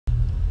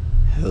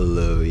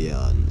Hello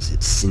Yawns,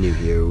 it's Sinu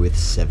here with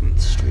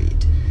 7th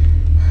Street,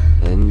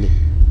 and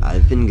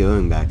I've been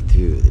going back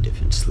through the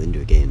different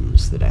Slender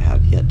games that I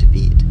have yet to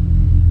beat,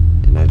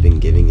 and I've been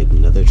giving it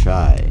another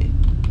try.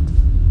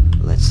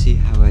 Let's see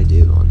how I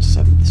do on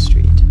 7th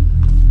Street.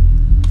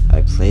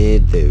 I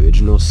played the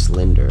original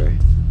Slender,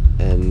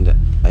 and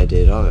I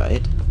did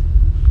alright.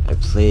 I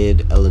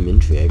played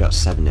Elementary, I got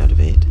 7 out of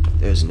 8.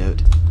 There's a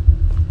note.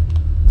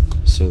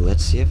 So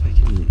let's see if I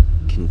can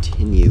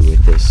continue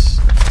with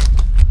this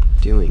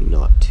doing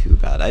not too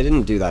bad. I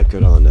didn't do that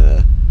good on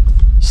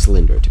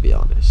Slender, to be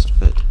honest,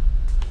 but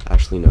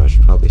actually no, I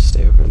should probably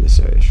stay over in this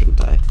area,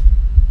 shouldn't I?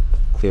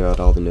 Clear out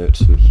all the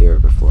notes from here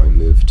before I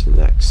move to the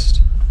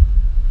next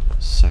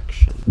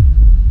section.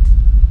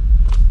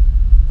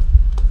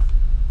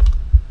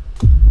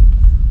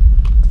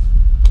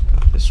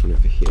 Got this one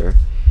over here.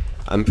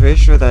 I'm pretty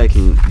sure that I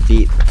can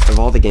beat, of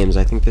all the games,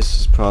 I think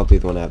this is probably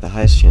the one I have the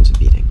highest chance of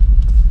beating.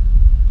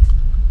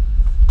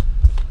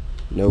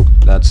 Nope,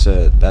 that's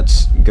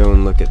go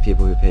and look at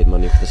people who paid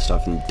money for this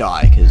stuff and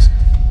die, because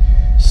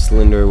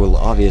Slender will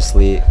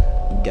obviously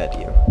get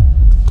you.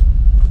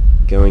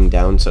 Going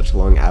down such a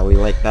long alley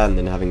like that and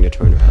then having to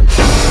turn around.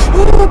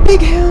 Oh, big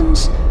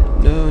hands!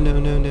 No, no,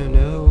 no, no,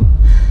 no.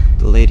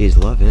 The ladies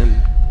love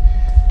him.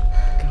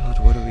 God,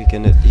 what are we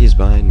gonna... He's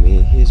behind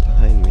me, he's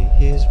behind me,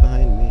 he's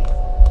behind me.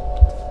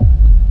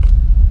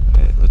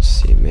 Alright, let's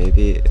see,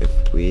 maybe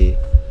if we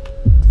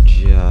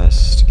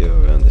just go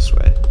around this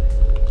way.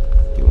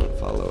 He won't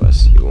follow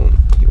us. He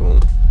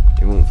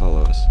won't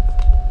follow us.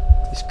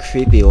 These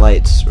creepy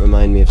lights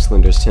remind me of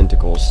Slender's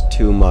tentacles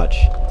too much.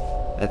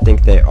 I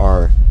think they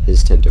are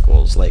his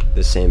tentacles, like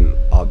the same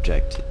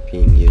object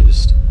being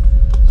used.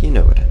 You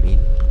know what I mean.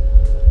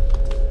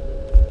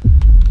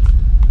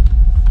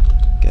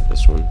 Get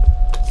this one.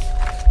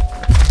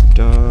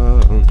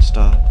 Don't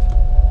stop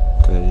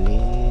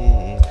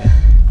believing.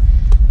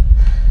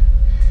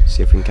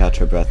 See if we can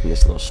catch our breath in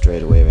this little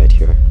straightaway right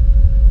here.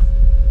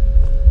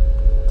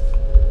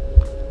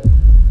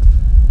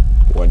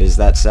 What is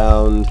that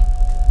sound?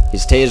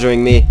 He's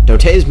tasering me.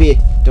 Don't tase me.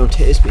 Don't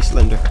tase me,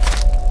 Slender.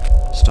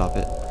 Stop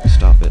it.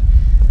 Stop it.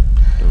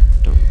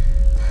 Don't.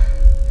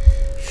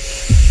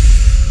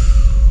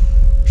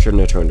 Shouldn't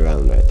have turned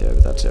around right there,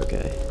 but that's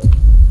okay.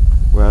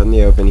 We're out in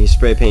the open. He's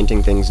spray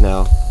painting things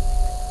now.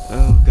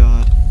 Oh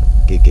god.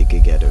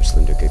 Ghetto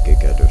Slender.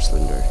 Ghetto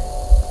Slender.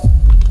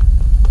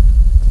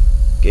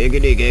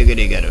 Giggity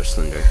ghetto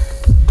Slender.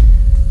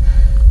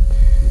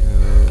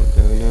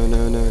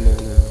 No.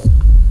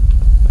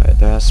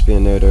 There has to be a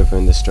note over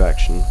in this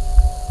direction.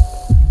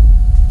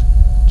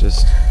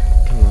 Just,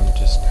 come on,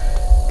 just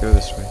go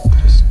this way.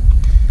 Just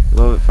a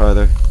little bit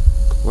farther.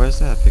 Where's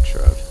that a picture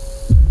of?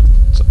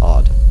 It's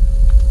odd.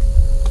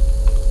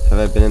 Have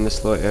I been in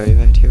this little area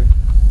right here?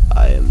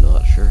 I am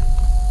not sure.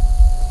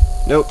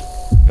 Nope.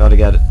 Gotta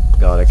get it.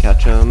 Gotta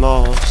catch 'em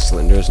all.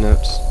 Slender's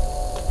notes.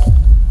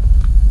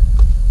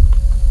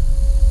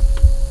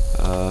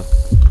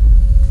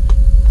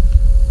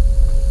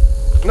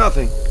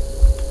 Nothing.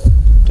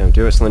 Don't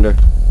do it, Slender.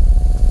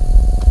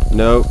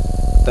 No,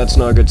 that's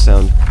not a good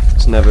sound.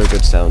 It's never a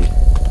good sound.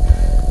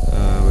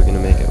 We're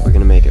gonna make it. We're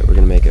gonna make it. We're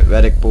gonna make it.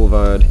 Reddick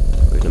Boulevard.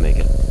 We're gonna make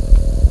it.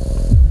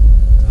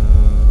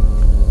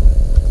 Oh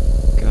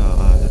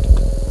God.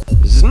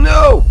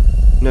 No!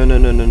 No.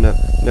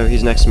 No,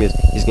 he's next to me.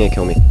 He's gonna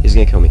kill me. He's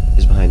gonna kill me.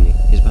 He's behind me.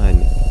 He's behind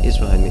me. He's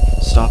behind me.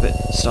 Stop it.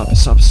 Stop it.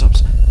 Stop it. Stop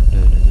it.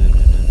 No.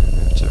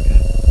 It's okay.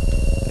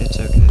 It's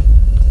okay.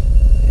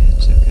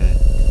 It's okay.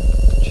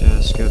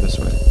 Just go this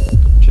way.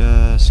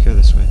 Just go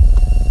this way.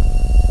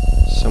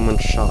 Someone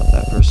shot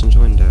that person's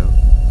window.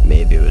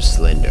 Maybe it was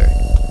Slender.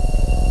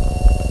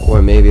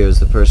 Or maybe it was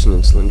the person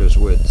in Slender's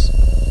woods.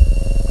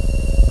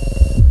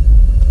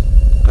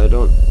 I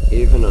don't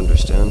even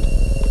understand.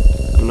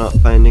 I'm not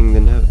finding the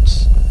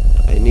notes.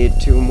 I need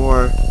 2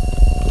 more.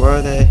 Where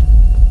are they?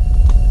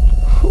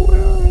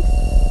 Where are they?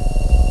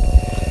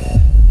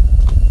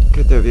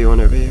 Could there be one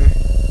over here?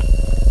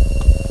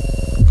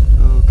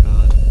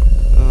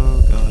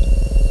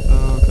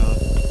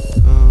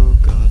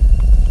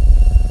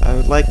 I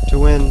would like to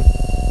win.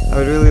 I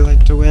would really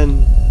like to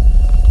win.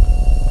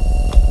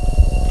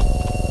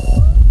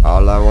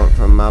 All I want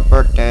from my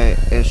birthday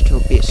is to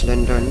be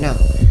Slender now.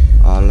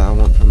 All I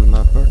want from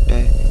my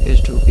birthday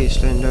is to be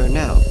Slender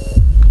now.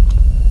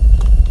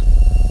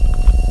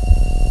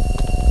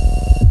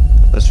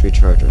 Let's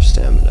recharge our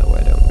stamina,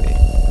 why don't we?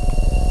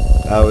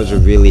 That was a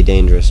really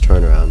dangerous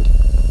turnaround.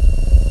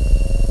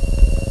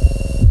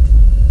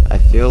 I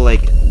feel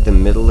like the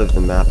middle of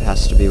the map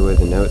has to be where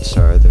the notes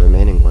are, the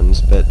remaining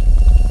ones, but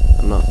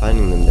I'm not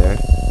finding them there.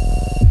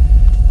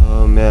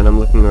 Oh man, I'm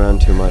looking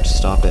around too much.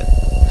 Stop it.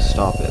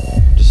 Stop it.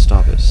 Just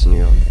stop it,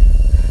 sinuyan.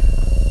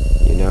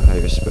 You know how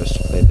you're supposed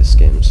to play this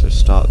game, so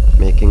stop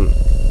making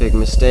big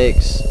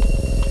mistakes.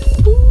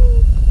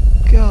 Ooh,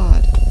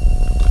 God.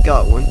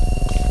 Got one.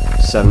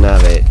 7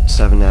 out of 8.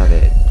 7 out of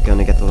 8.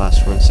 Gonna get the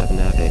last one. 7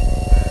 out of 8.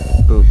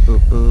 Boop, boop,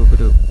 boop,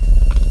 boop.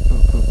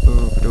 Boop, boop,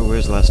 boop, boop.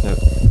 Where's the last note?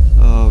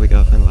 Oh, we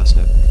gotta find the last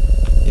note.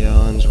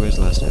 Yawns, where's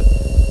the last note?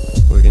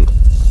 We're gonna...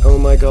 Oh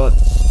my god.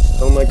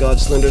 Oh my god,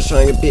 Slender's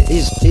trying to beat.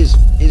 He's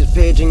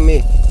paging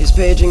me. He's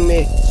paging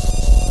me.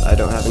 I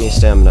don't have any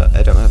stamina.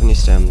 I don't have any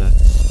stamina.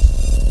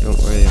 Don't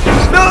worry.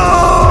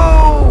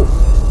 No!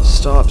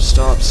 Stop,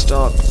 stop,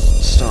 stop,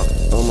 stop.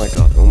 Oh my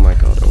god, oh my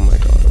god, oh my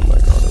god, oh my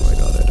god, oh my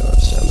god. I don't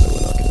have stamina.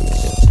 We're not gonna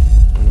make it.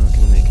 We're not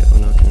gonna make it.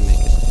 We're not gonna make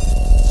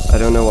it. I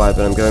don't know why,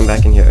 but I'm going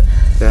back in here.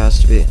 There has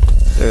to be.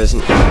 There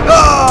isn't.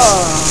 Ah!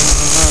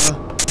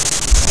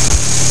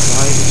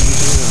 Why did you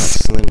do that,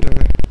 Slender?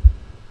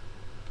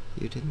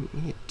 You didn't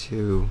need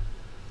to.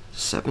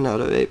 7 out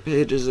of 8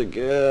 pages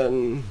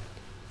again.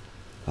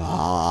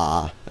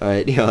 Ah.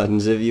 Alright,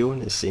 Yawns, if you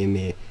want to see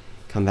me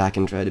come back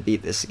and try to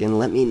beat this again,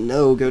 let me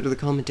know. Go to the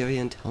commentary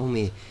and tell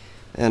me.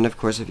 And of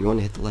course, if you want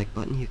to hit the like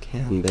button, you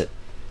can. But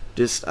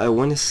just, I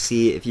want to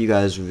see if you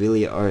guys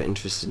really are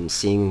interested in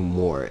seeing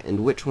more,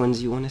 and which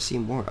ones you want to see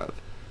more of.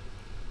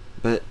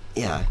 But,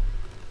 yeah.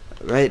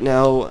 Right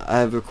now,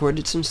 I've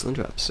recorded some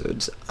Slender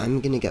episodes.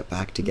 I'm gonna get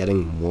back to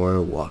getting more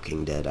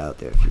Walking Dead out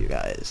there for you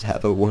guys.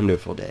 Have a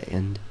wonderful day,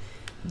 and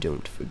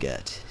don't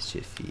forget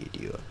to feed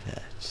your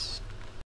pets.